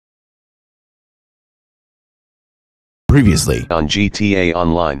Previously on GTA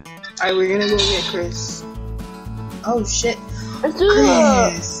Online. Alright, we're gonna go get Chris. Oh shit.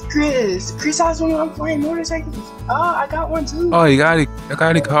 Chris has one of flying motorcycles. Oh, I got one too. Oh, you got it. I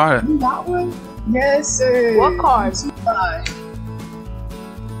got a car. You got one? Yes, sir. What car?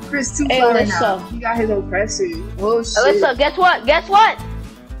 Chris, too Hey, far right Alyssa. now. He got his oppressor. Oh shit. Alyssa, guess what? Guess what?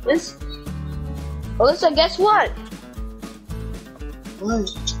 Alyssa, guess what? What?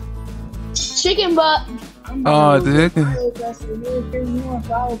 Chicken butt. Oh, did it?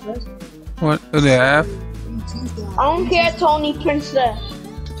 What do they have? I don't care, Tony Princess.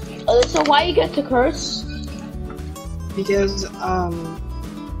 Alyssa, why you get to curse? Because I'm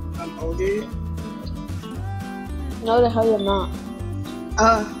older. No, the hell you're not.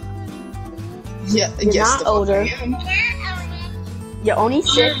 Yeah, You're yes, not the fuck older. I am. You're only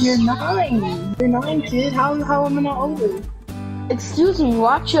 6. You're 9. You're 9, kid. How am I not older? Excuse me,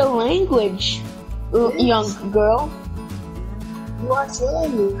 watch your language, young girl. You watch your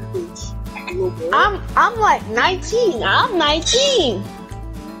language. Little girl. I'm like 19. I'm 19.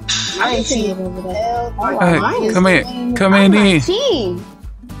 19. Over there. Hey, come here. Come I'm in. 19.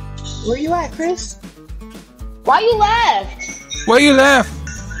 Where you at, Chris? Why you left? Where you left?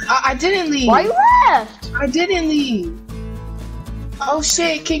 I didn't leave. Why you left? I didn't leave. Oh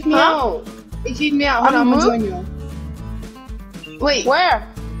shit, it kicked me out. It kicked me out. Hold on, I'm gonna join you. Wait, Where?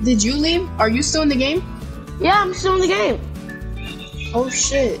 did you leave? Are you still in the game? Yeah, I'm still in the game. Oh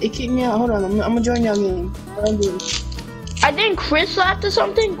shit, it kicked me out. Hold on, I'm gonna join your game. I think Chris left or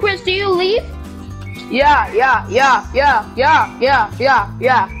something. Chris, do you leave? Yeah.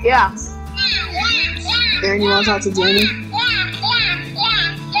 Aaron, you wanna talk to Jamie?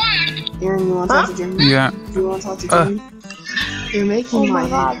 Aaron, you wanna talk to Jamie? Yeah. You wanna talk to Jamie? You're making my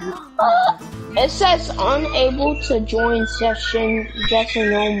head hurt. It says unable to join session. Just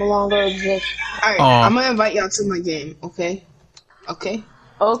no longer exists. Alright, I'm gonna invite y'all to my game, okay? Okay?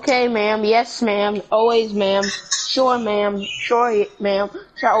 Okay, ma'am. Yes, ma'am. Always, ma'am. Sure, ma'am. Sure, ma'am.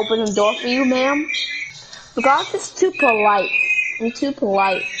 Should I open the door for you, ma'am? God is too polite. I'm too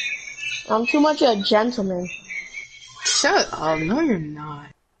polite. I'm too much of a gentleman. Shut up, no you're not.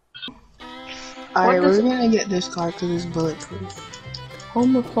 Alright, we're gonna get this car because it's bulletproof.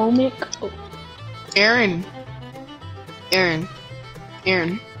 Homophobic? Oh. Aaron,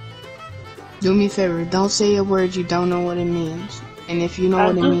 do me a favor, don't say a word you don't know what it means. And if you know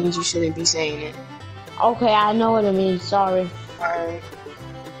what it means, you shouldn't be saying it. Okay, I know what it means. Sorry. Alright.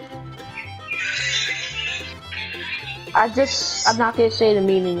 I'm not gonna say the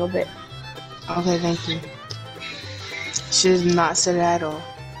meaning of it. Okay, thank you. Should have not said it at all.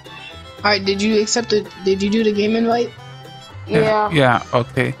 Alright, did you do the game invite? Yeah. Yeah,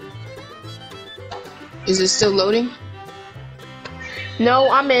 okay. Is it still loading? No,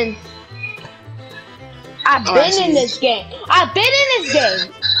 I'm in. I've been in this game. I've been in this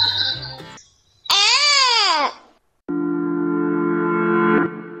game.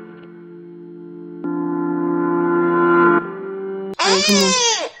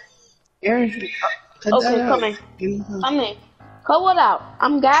 Aaron, Okay, coming. Coming. Cut it out.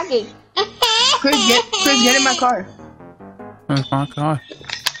 I'm gagging. Chris, get in my car. Where's my car?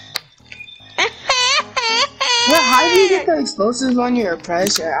 Well, how do you get the explosives on your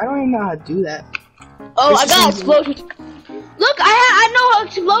oppressor? I don't even know how to do that. Oh, I got explosion. Look, I know how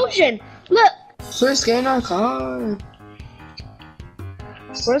explosion. Look. Chris, get in our car.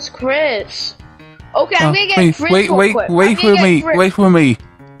 Where's Chris? Okay, I'm gonna get Chris wait for me.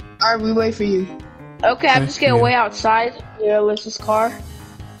 Alright, we wait for you. Okay, I'm just getting way outside. Yeah, Alyssa's car.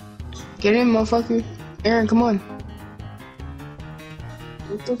 Get in, motherfucker. Aaron, come on.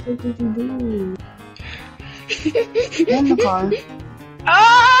 What the fuck did you do? Get in the car.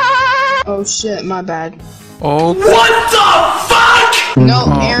 Ah! Oh shit, my bad. Oh. What the fuck? No,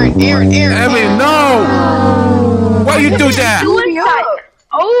 Aaron. Evan, no! Why you do that? Suicide.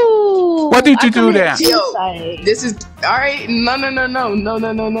 Oh! Why did you do that? Yo, this is alright.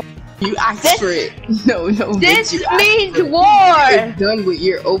 No. You asked for it. No, This bitch, means war. You're done with.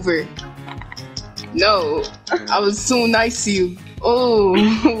 You're over. No, I was so nice to you. Oh,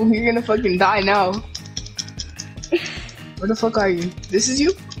 you're gonna fucking die now. Where the fuck are you? This is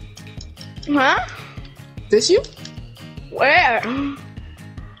you? Huh? This you? Where?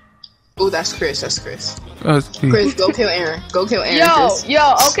 Oh, that's Chris. Chris, go kill Aaron.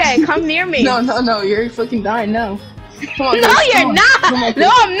 Yo, okay, come near me. No, you're fucking dying now. Come on, no, Chris, you're not. No,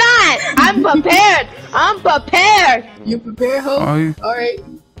 I'm not. I'm prepared. You prepared, ho? Alright.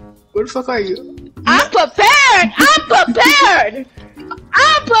 Where the fuck are you? I'm prepared.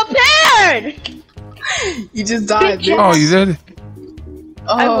 You just died, bitch. Oh, you did?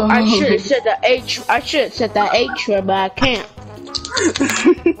 I should have said the H. I should have said the H word, but I can't.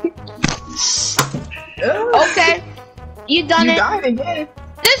 Okay, you done it. Died again.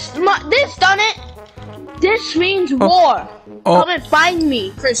 This done it. This means war. Come and find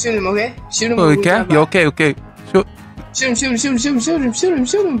me. Chris, shoot him, okay? Shoot him. Okay, you okay. Shoot. Shoot him.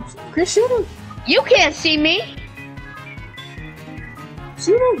 Chris, shoot him. You can't see me.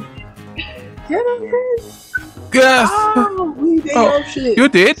 Shoot him. Get him, Chris. Yes. Oh, we did that shit. You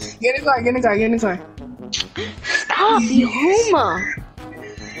did? Get in the car. Stop, you homer.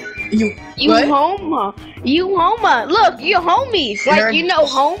 You what? homer. You homer. Look, you homies. Like, you know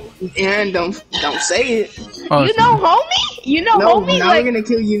home. And don't say it. Oh, You know homie? You know No, homie? now Like, we're gonna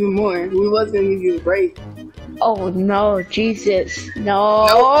kill you even more. We was gonna give you a break. oh no, Jesus. No.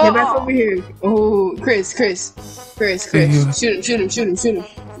 No, get back over here. Oh, Chris. Shoot him.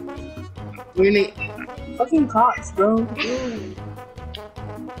 We're gonna fucking cops, bro.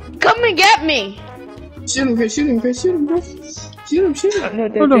 Come and get me. Shoot him, Chris. Shoot him.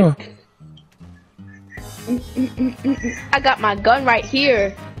 hold on. I got my gun right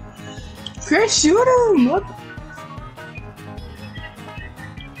here. Chris, shoot him. What?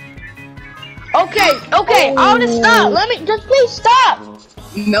 Okay. I want to stop. Let me just please stop.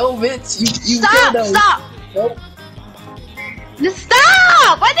 No, bitch. You Stop. killed him. Stop. Nope. Just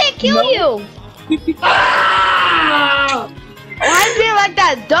stop. I didn't kill you. Why you being like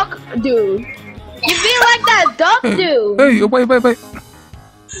that duck dude? You being like that duck dude. Hey, wait.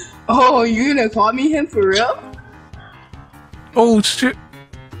 Oh, you gonna call me him for real? Oh shit.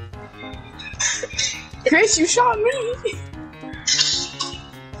 Chris, you shot me.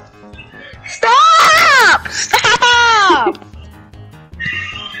 Stop!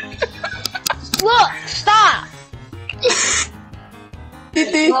 Look, stop.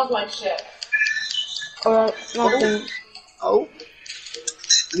 Love my shit. Alright, nothing. Oh,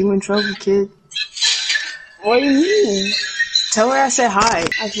 you in trouble, kid. What do you mean? Tell her I said hi.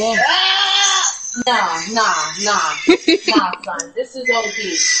 As well. Nah, son. This is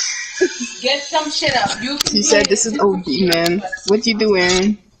OD. Get some shit up. He said this is OD, man. What you do,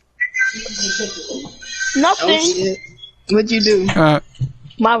 Aaron? Nothing. Oh shit. What you do?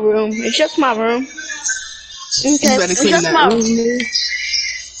 My room. It's just my room. You Okay, better it's clean just that my room, man.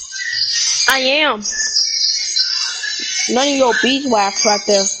 I am. None of your beeswax right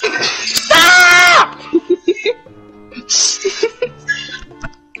there.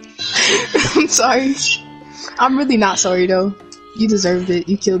 I'm sorry. I'm really not sorry though. You deserved it.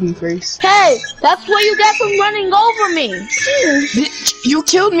 You killed me first. Hey, that's what you get from running over me. You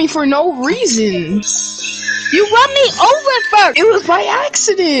killed me for no reason. You run me over first. It was by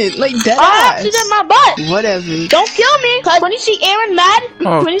accident. Like dead I ass. accident my butt. Whatever. Don't kill me. Cause when you see Aaron mad,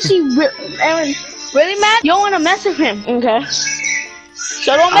 Oh. when you see Aaron really mad, you don't want to mess with him. Okay.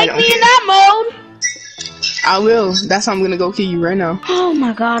 So don't make me in that mode. I will. That's how I'm gonna go kill you right now. Oh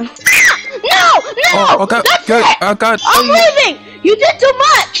my god. No! Oh, okay. That's Good. it! I got. I'm leaving! You did too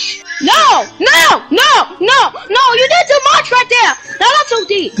much! No! You did too much right there! Now that's OD!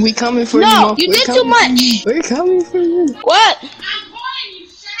 We coming for you. No, you did too much! We're coming for you. What?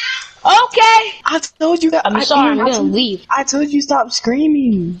 Okay! I told you that. I'm sorry, I'm gonna leave. I told you stop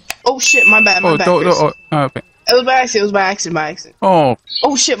screaming. Oh shit, my bad, my bad. Chris. Okay. It was by accident. Oh,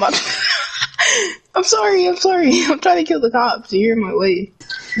 Oh shit, my I'm sorry. I'm trying to kill the cops. You're in my way.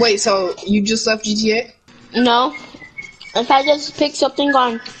 Wait, so you just left GTA? No. If I just pick something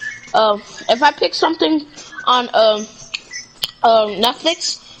on,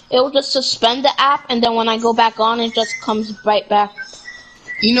 Netflix, it will just suspend the app, and then when I go back on, it just comes right back.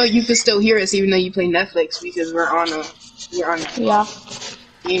 You know you can still hear us even though you play Netflix because we're on a Yeah.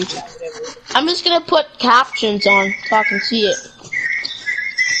 game chat, whatever. I'm just gonna put captions on so I can see it.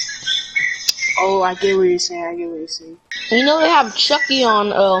 Oh, I get what you're saying. You know they have Chucky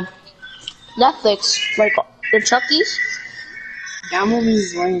on Netflix, like the Chuckies. That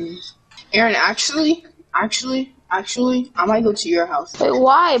movie's lame. Aaron, actually, I might go to your house. Wait,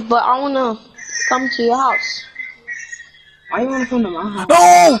 why? But I wanna come to your house. Why you wanna come to my house?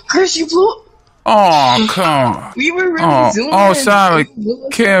 no! Chris, you blew. Oh, come on. We were really zooming. Oh, sorry.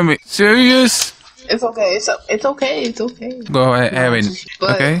 Kill me. Serious? It's okay. It's okay. Go ahead, Aaron.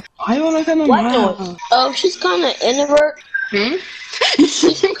 But Okay. why you wanna come to What my noise? house? Oh, she's kind of introvert. Hmm?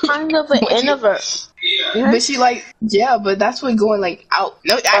 She's kind of an introvert. But she but that's what going out.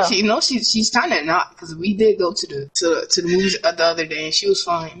 No, actually, no, she's kind of not because we did go to the movies the other day and she was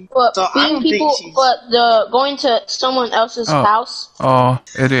fine. But So I don't think she's. going to someone else's house. Oh,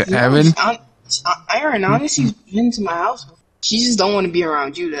 is it Aaron? Aaron, honestly, she's been to my house before. She just don't want to be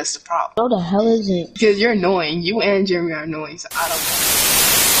around you. That's the problem. What the hell is it? Because you're annoying. You and Jeremy are annoying. So I don't.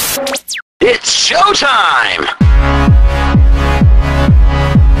 It's showtime!